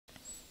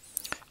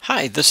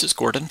Hi, this is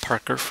Gordon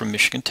Parker from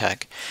Michigan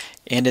Tech,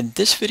 and in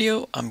this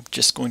video I'm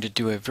just going to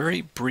do a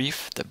very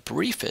the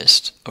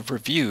briefest of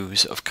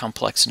reviews of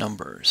complex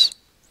numbers.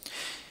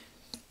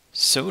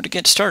 So to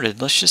get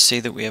started, let's just say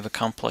that we have a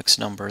complex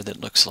number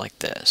that looks like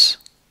this.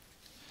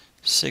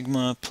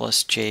 Sigma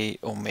plus j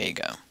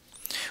omega,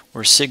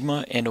 where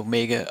sigma and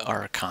omega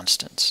are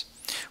constants.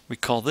 We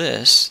call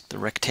this the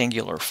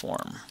rectangular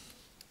form.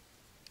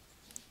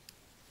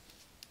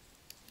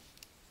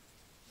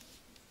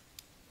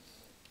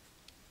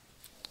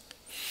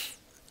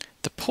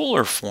 The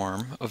polar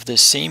form of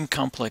this same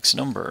complex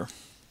number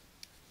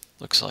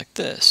looks like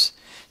this.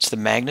 It's the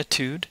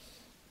magnitude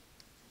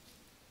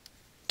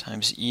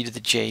times e to the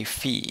j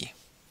phi.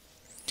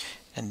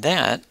 And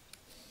that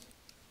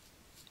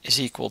is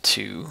equal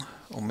to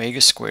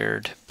omega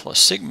squared plus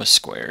sigma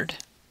squared,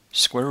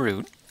 square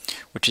root,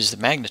 which is the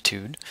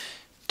magnitude,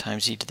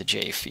 times e to the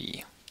j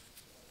phi.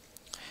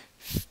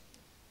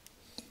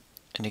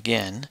 And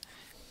again,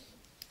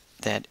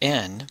 that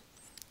n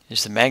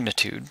is the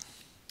magnitude,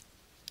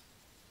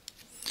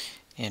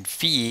 and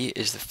phi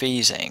is the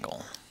phase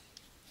angle.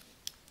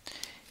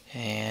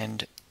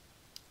 And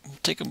we'll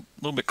take a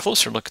little bit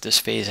closer look at this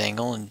phase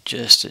angle in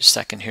just a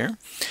second here.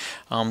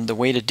 The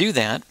way to do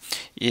that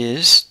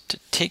is to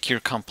take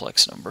your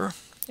complex number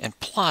and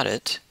plot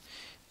it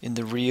in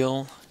the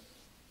real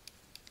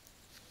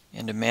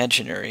and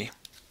imaginary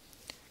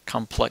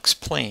complex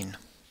plane.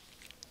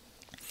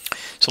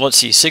 So let's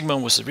see, sigma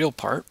was the real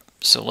part,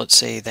 so let's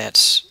say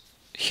that's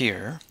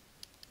here.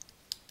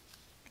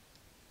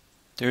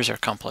 There's our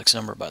complex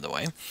number, by the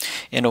way.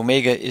 And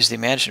omega is the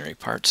imaginary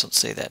part, so let's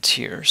say that's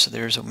here. So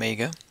there's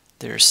omega,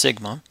 there's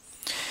sigma.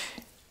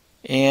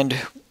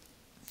 And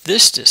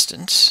this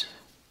distance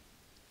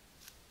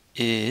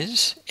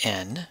is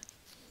n,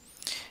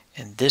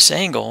 and this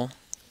angle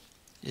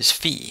is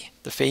phi,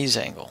 the phase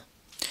angle.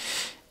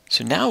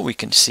 So now we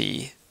can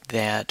see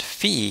that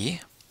phi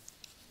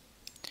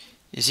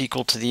is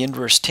equal to the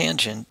inverse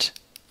tangent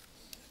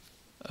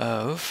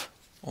of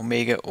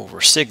omega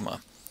over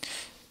sigma,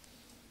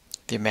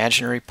 the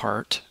imaginary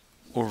part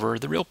over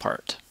the real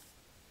part.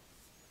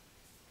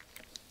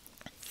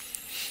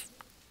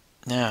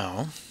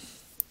 Now,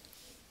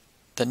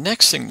 the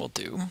next thing we'll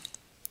do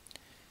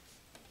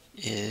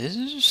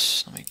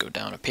is, let me go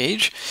down a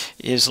page,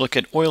 is look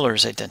at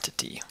Euler's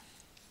identity.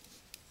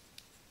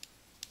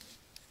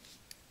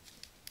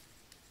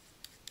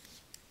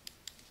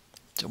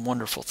 It's a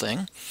wonderful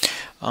thing.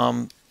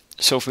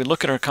 So if we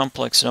look at our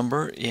complex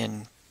number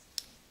in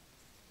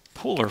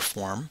polar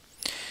form,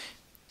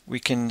 we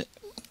can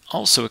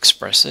also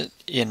express it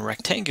in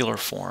rectangular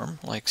form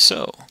like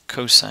so: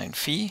 cosine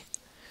phi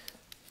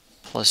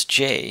plus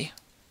j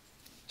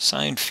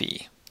sine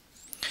phi.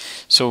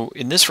 So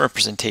in this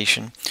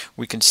representation,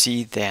 we can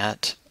see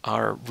that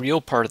our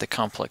real part of the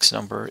complex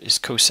number is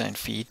cosine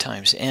phi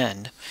times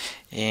n,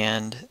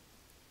 and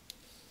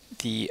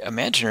the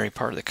imaginary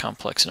part of the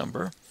complex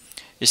number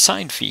is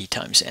sine phi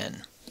times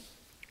n.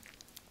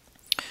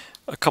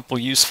 A couple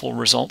useful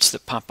results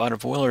that pop out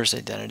of Euler's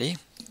identity,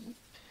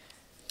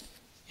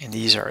 and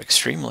these are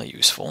extremely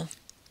useful,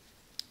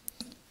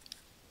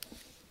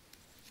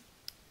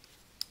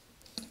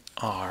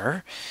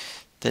 are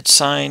that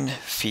sine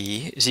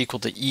phi is equal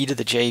to e to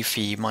the j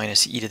phi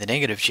minus e to the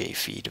negative j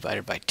phi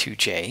divided by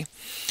 2j,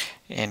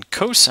 and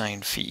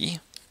cosine phi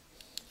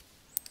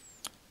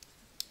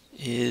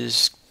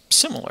is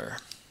similar,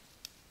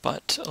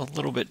 but a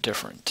little bit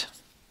different.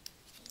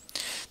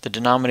 The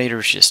denominator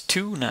is just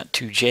 2, not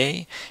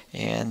 2j,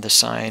 and the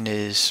sign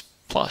is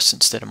plus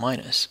instead of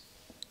minus.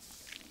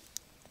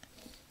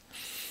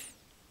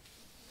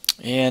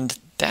 And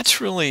that's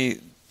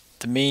really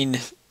the main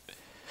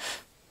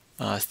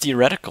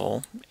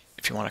theoretical,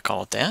 if you want to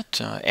call it that,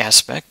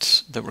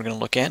 aspect that we're going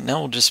to look at. Now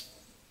we'll just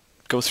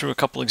go through a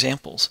couple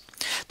examples.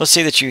 Let's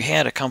say that you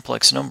had a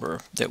complex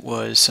number that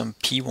was some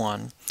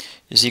p1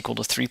 is equal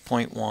to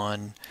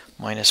 3.1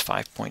 minus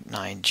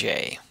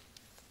 5.9j.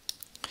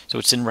 So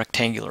it's in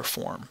rectangular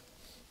form.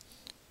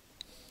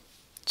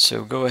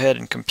 So go ahead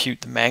and compute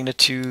the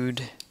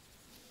magnitude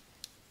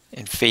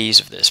and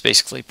phase of this.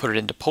 Basically put it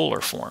into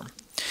polar form.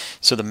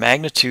 So the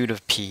magnitude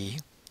of p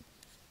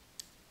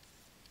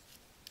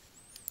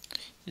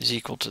is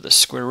equal to the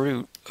square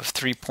root of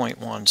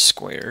 3.1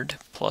 squared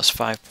plus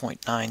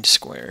 5.9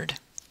 squared.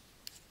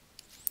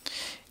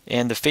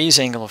 And the phase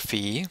angle of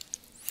phi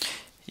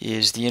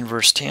is the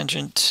inverse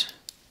tangent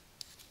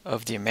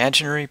of the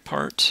imaginary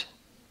part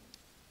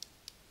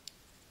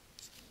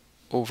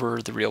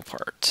over the real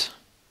part.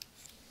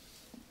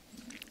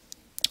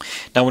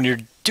 Now when you're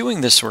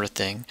doing this sort of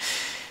thing,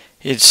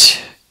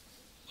 it's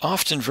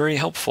often very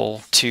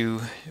helpful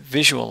to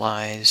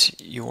visualize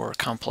your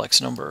complex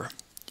number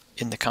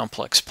in the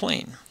complex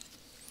plane.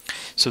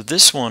 So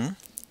this one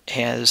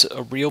has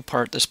a real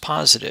part that's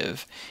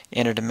positive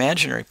and an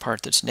imaginary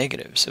part that's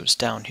negative, so it's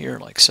down here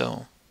like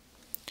so.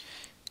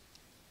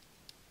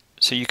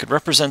 So you could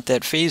represent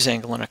that phase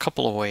angle in a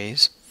couple of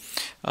ways.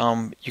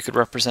 You could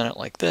represent it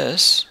like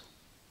this,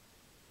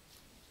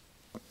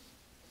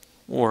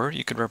 or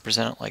you could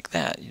represent it like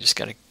that. You just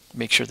got to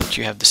make sure that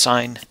you have the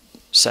sign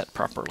set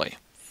properly.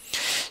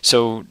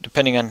 So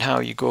depending on how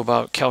you go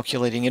about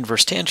calculating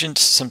inverse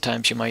tangents,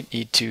 sometimes you might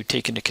need to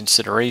take into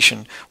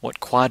consideration what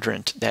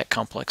quadrant that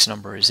complex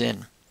number is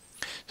in.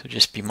 So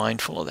just be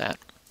mindful of that.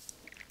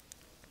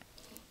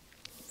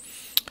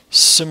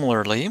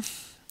 Similarly,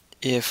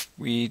 if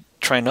we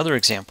try another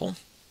example,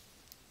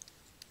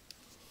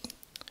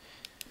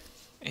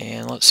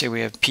 and let's say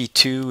we have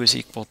P2 is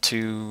equal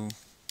to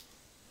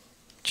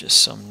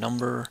just some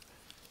number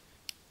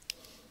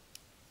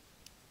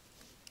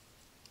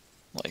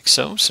like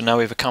so. So now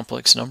we have a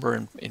complex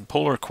number in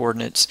polar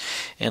coordinates,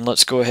 and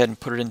let's go ahead and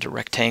put it into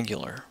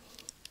rectangular.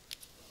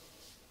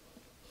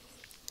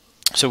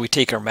 So we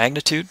take our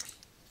magnitude,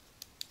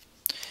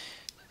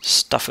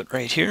 stuff it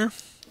right here,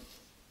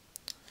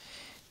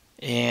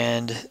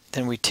 and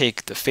then we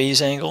take the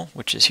phase angle,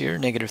 which is here,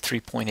 negative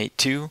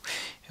 3.82,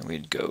 and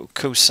we'd go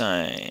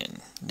cosine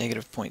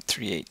negative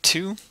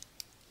 0.382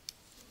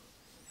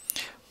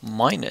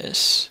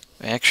 minus,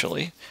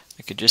 actually,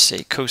 I could just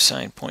say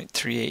cosine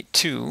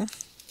 0.382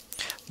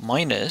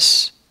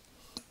 minus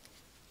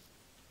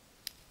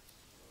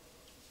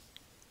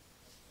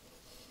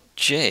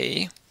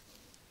j,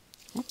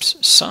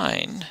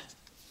 sine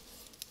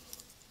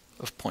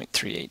of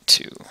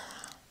 0.382.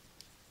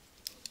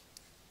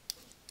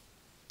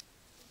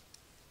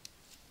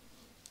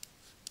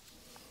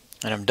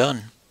 And I'm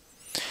done.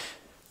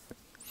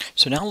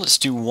 So now let's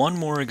do one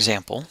more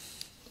example,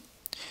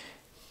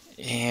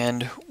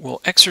 and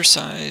we'll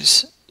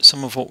exercise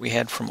some of what we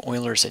had from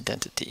Euler's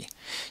identity.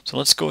 So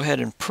let's go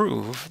ahead and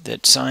prove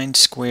that sine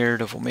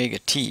squared of omega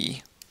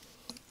t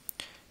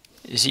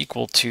is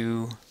equal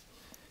to,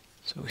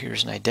 so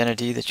here's an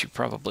identity that you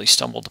probably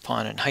stumbled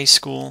upon in high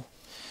school,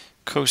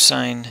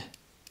 cosine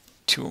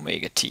 2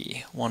 omega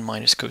t, 1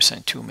 minus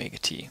cosine 2 omega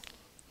t.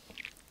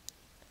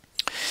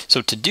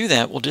 So to do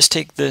that, we'll just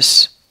take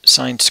this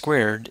sine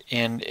squared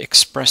and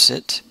express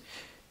it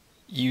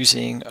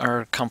using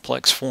our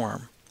complex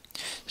form.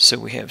 So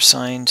we have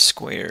sine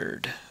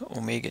squared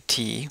omega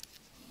t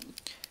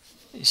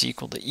is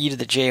equal to e to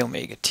the j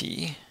omega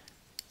t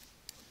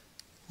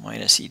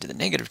minus e to the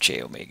negative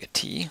j omega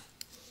t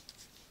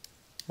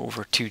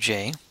over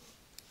 2j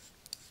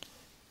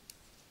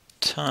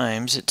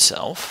times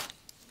itself.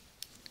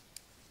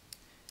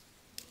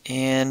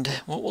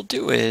 And what we'll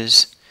do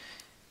is,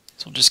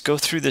 we'll just go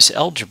through this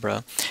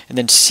algebra and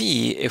then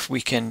see if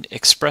we can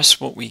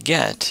express what we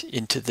get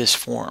into this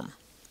form.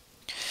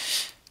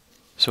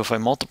 So if I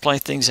multiply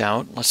things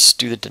out, let's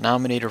do the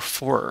denominator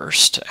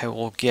first. I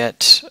will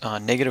get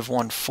negative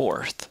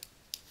 1/4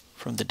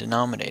 from the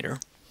denominator.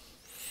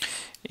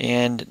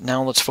 And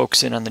now let's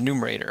focus in on the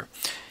numerator.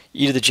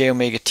 E to the j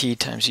omega t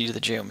times e to the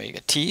j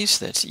omega t,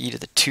 so that's e to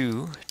the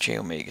 2 j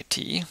omega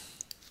t.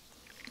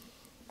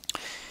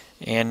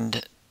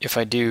 And if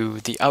I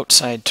do the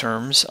outside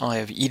terms, I'll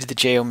have e to the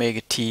j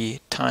omega t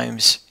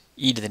times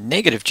e to the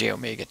negative j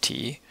omega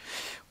t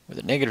with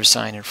a negative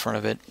sign in front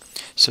of it.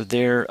 So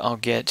there I'll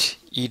get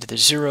e to the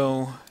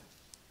 0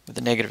 with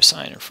a negative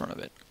sign in front of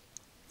it.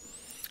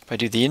 If I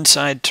do the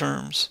inside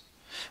terms,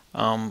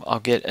 I'll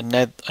get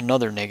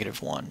another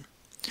negative 1.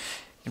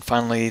 And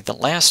finally, the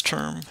last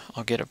term,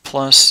 I'll get a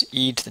plus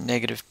e to the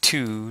negative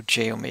 2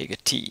 j omega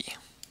t.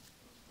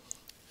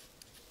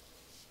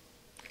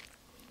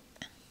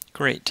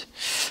 Great.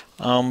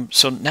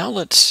 So now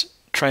let's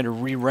try to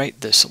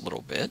rewrite this a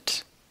little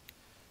bit.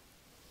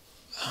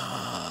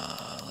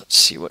 Let's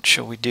see, what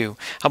shall we do?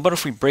 How about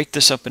if we break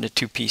this up into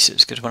two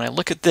pieces? Because when I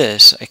look at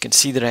this, I can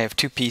see that I have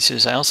two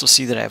pieces. I also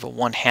see that I have a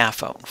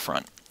 1/2 out in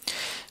front.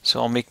 So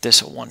I'll make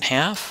this a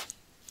 1/2,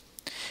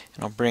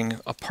 and I'll bring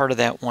a part of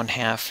that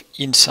 1/2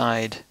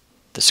 inside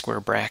the square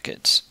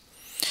brackets.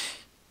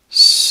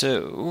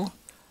 So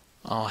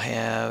I'll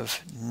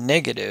have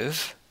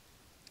negative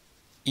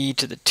e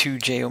to the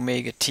 2j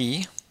omega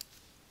t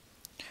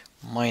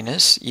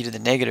minus e to the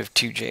negative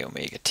 2j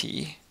omega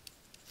t.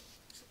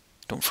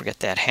 Don't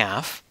forget that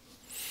half.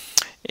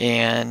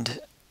 And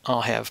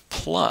I'll have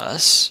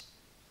plus,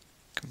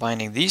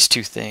 combining these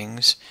two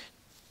things,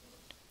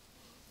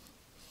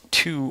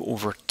 2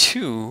 over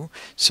 2,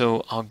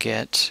 so I'll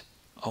get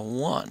a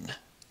 1.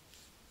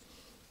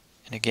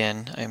 And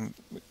again, I'm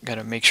got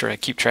to make sure I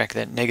keep track of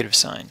that negative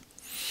sign.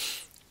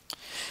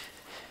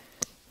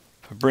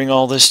 If I bring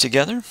all this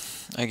together,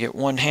 I get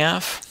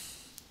 1/2.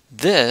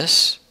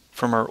 This,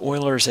 from our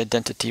Euler's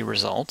identity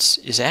results,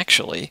 is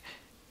actually,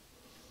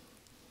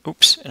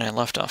 oops, and I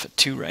left off at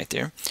 2 right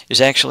there, is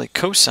actually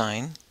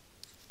cosine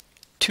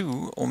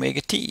 2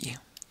 omega t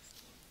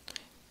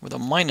with a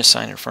minus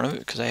sign in front of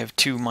it because I have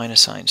 2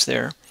 minus signs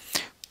there,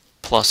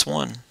 plus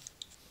 1,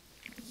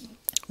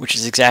 which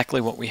is exactly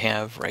what we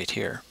have right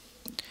here.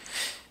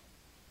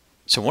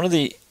 So one of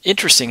the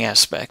interesting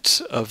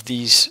aspects of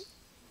these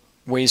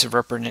ways of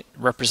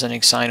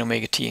representing sine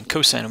omega t and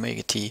cosine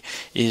omega t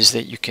is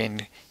that you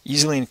can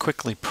easily and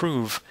quickly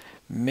prove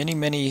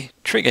many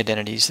trig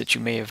identities that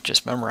you may have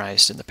just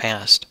memorized in the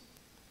past.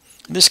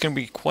 And this can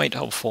be quite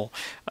helpful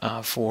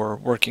for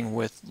working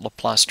with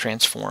Laplace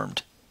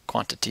transformed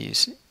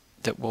quantities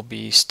that we'll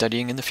be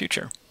studying in the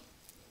future.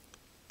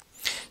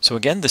 So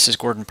again, this is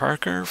Gordon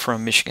Parker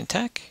from Michigan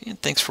Tech, and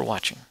thanks for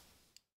watching.